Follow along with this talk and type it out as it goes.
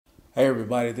Hey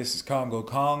everybody, this is Kongo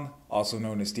Kong, also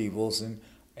known as Steve Wilson,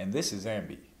 and this is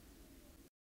AMBY.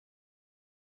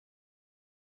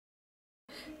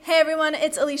 Hey everyone,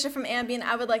 it's Alicia from AMBY, and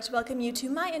I would like to welcome you to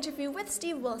my interview with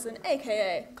Steve Wilson,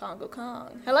 aka Kongo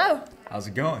Kong. Hello. How's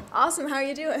it going? Awesome, how are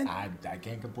you doing? I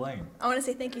can't complain. I want to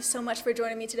say thank you so much for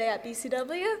joining me today at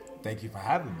BCW. Thank you for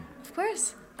having me. Of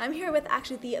course. I'm here with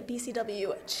actually the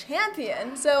BCW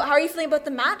champion. So how are you feeling about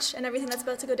the match and everything that's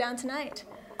about to go down tonight?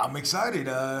 I'm excited.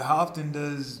 How often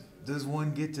does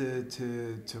one get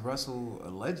to wrestle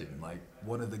a legend, like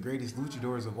one of the greatest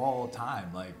luchadors of all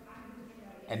time?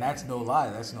 And that's no lie,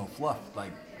 that's no fluff.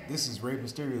 Like, this is Rey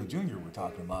Mysterio Jr. we're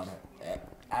talking about.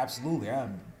 Absolutely,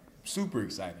 I'm super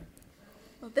excited.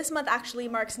 Well, this month actually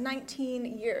marks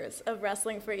 19 years of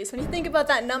wrestling for you. So when you think about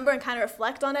that number and kind of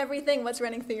reflect on everything, what's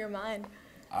running through your mind?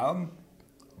 I'm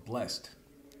blessed,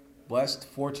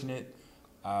 fortunate.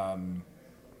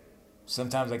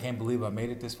 Sometimes I can't believe I made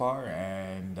it this far,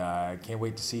 and I can't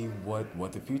wait to see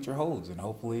what the future holds. And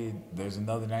hopefully, there's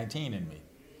another 19 in me.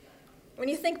 When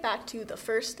you think back to the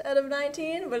first out of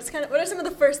 19, what are some of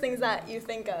the first things that you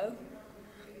think of?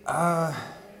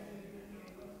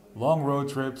 Long road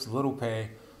trips, little pay,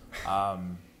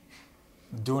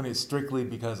 doing it strictly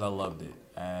because I loved it.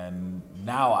 And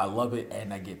now I love it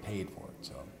and I get paid for it.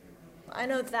 So I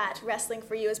know that wrestling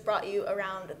for you has brought you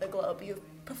around the globe. You've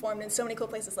performed in so many cool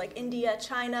places like India,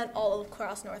 China, all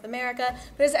across North America.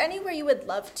 But is there anywhere you would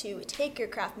love to take your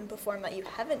craft and perform that you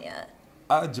haven't yet?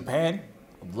 Japan.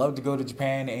 I'd love to go to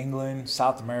Japan, England,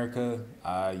 South America,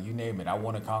 you name it. I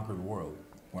want to conquer the world.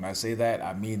 When I say that,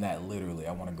 I mean that literally.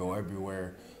 I want to go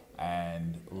everywhere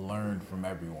and learn from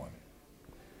everyone.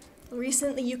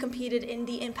 Recently, you competed in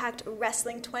the Impact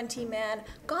Wrestling 20-man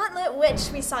gauntlet,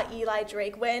 which we saw Eli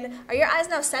Drake win. Are your eyes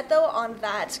now set, though, on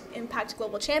that Impact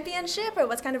Global Championship, or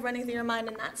what's kind of running through your mind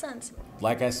in that sense?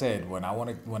 Like I said, when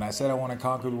I said I want to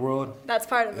conquer the world, that's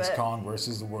part of it's it. Kong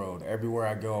versus the world. Everywhere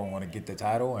I go, I want to get the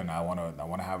title, and I want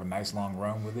to have a nice long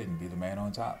run with it and be the man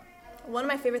on top. One of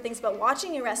my favorite things about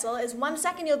watching you wrestle is 1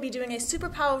 second you'll be doing a super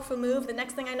powerful move, the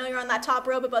next thing I know you're on that top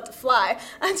rope about to fly.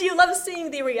 And do you love seeing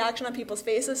the reaction on people's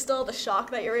faces still, the shock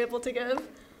that you're able to give?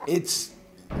 It's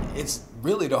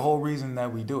really the whole reason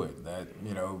that we do it, that,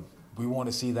 we want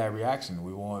to see that reaction.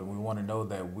 We want to know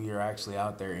that we are actually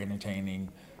out there entertaining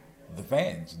the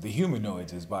fans, the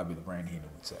humanoids, as Bobby the Brain Heenan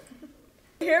would say.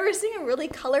 Here we're seeing a really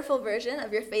colorful version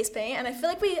of your face paint, and I feel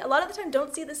like we, a lot of the time,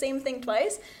 don't see the same thing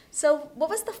twice. So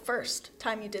what was the first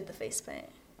time you did the face paint?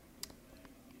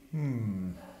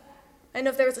 I know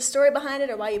if there was a story behind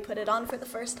it or why you put it on for the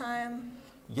first time.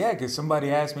 Yeah, because somebody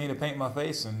asked me to paint my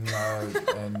face, and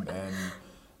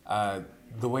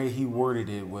the way he worded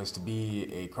it was to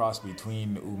be a cross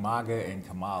between Umaga and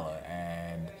Kamala,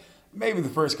 and maybe the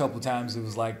first couple times it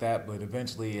was like that, but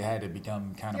eventually it had to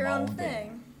become kind of my own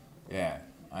thing. Yeah.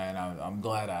 And I'm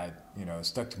glad I,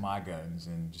 stuck to my guns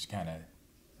and just kind of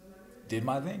did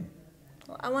my thing.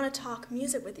 Well, I want to talk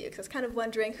music with you because I was kind of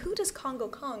wondering, who does Kongo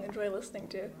Kong enjoy listening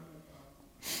to?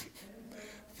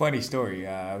 Funny story.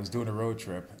 I was doing a road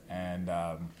trip, and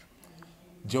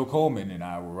Joe Coleman and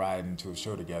I were riding to a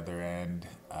show together, and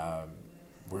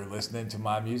we're listening to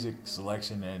my music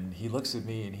selection, and he looks at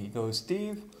me and he goes,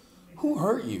 "Steve, who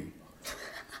hurt you?"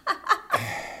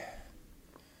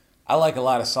 I like a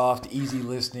lot of soft, easy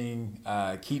listening,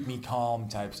 keep me calm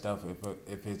type stuff.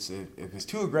 If it's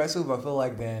too aggressive, I feel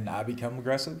like then I become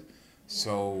aggressive.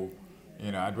 So,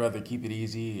 I'd rather keep it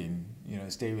easy and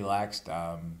stay relaxed.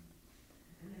 Your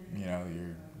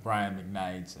Brian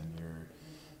McKnights and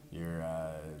your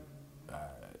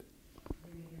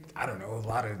I don't know, a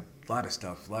lot of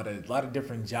stuff, a lot of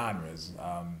different genres,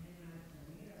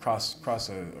 across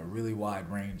a really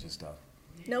wide range of stuff.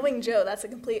 Knowing Joe, that's a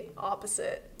complete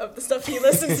opposite of the stuff he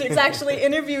listens to. He's actually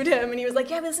interviewed him, and he was like,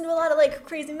 yeah, we listen to a lot of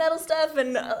crazy metal stuff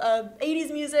and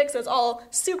 80s music, so it's all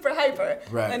super hyper.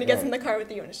 Right, and he gets in the car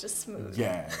with you, and it's just smooth.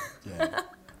 Yeah.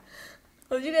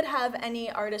 Well, if you could have any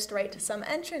artist write some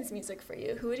entrance music for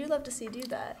you, who would you love to see do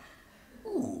that?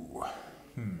 Ooh.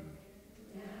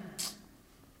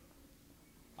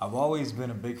 I've always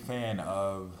been a big fan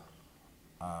of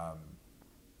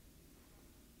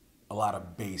a lot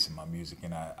of bass in my music,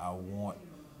 and I want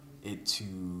it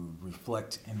to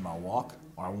reflect in my walk,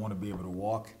 or I want to be able to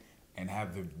walk and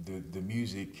have the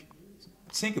music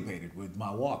syncopated with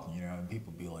my walk, and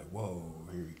people be like, whoa,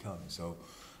 here he comes. So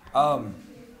I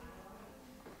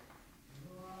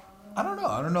don't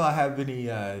know I have any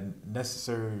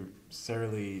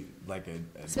necessarily like a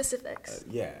specifics.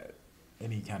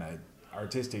 Any kind of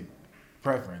artistic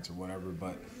preference or whatever,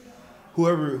 but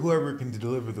whoever can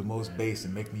deliver the most bass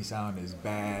and make me sound as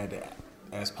bad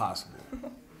as possible.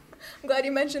 I'm glad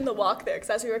you mentioned the walk there, because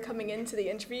as we were coming into the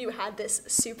interview, you had this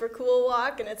super cool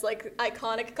walk, and it's like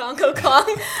iconic Kongo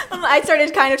Kong. I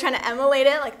started kind of trying to emulate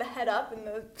it, like the head up and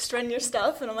the strutting your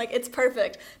stuff, and I'm like, it's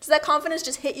perfect. Does that confidence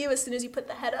just hit you as soon as you put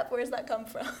the head up? Where does that come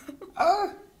from?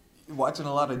 Watching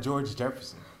a lot of George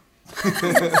Jefferson.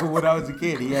 When I was a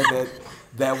kid, he had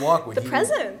that walk with the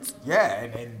presence. Yeah,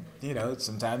 and you know,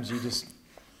 sometimes you just,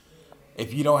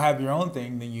 if you don't have your own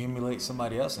thing, then you emulate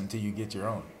somebody else until you get your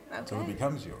own. Until it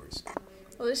becomes yours.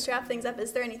 Well, just to wrap things up,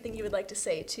 is there anything you would like to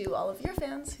say to all of your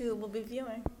fans who will be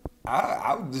viewing?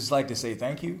 I would just like to say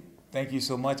thank you. Thank you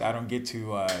so much. I don't get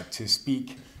to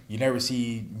speak. You never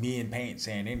see me in paint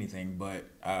saying anything, but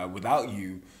without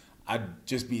you, I'd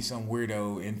just be some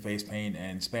weirdo in face paint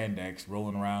and spandex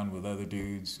rolling around with other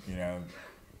dudes, you know.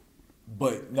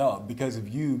 But no, because of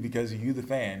you, the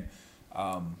fan,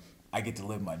 I get to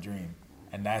live my dream,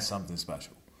 and that's something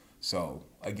special. So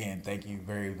again, thank you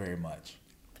very, very much.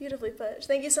 Beautifully put.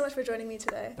 Thank you so much for joining me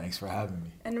today. Thanks for having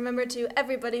me. And remember, to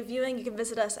everybody viewing, you can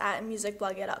visit us at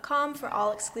musicblogger.com for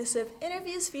all exclusive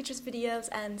interviews, features, videos,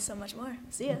 and so much more.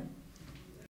 See ya.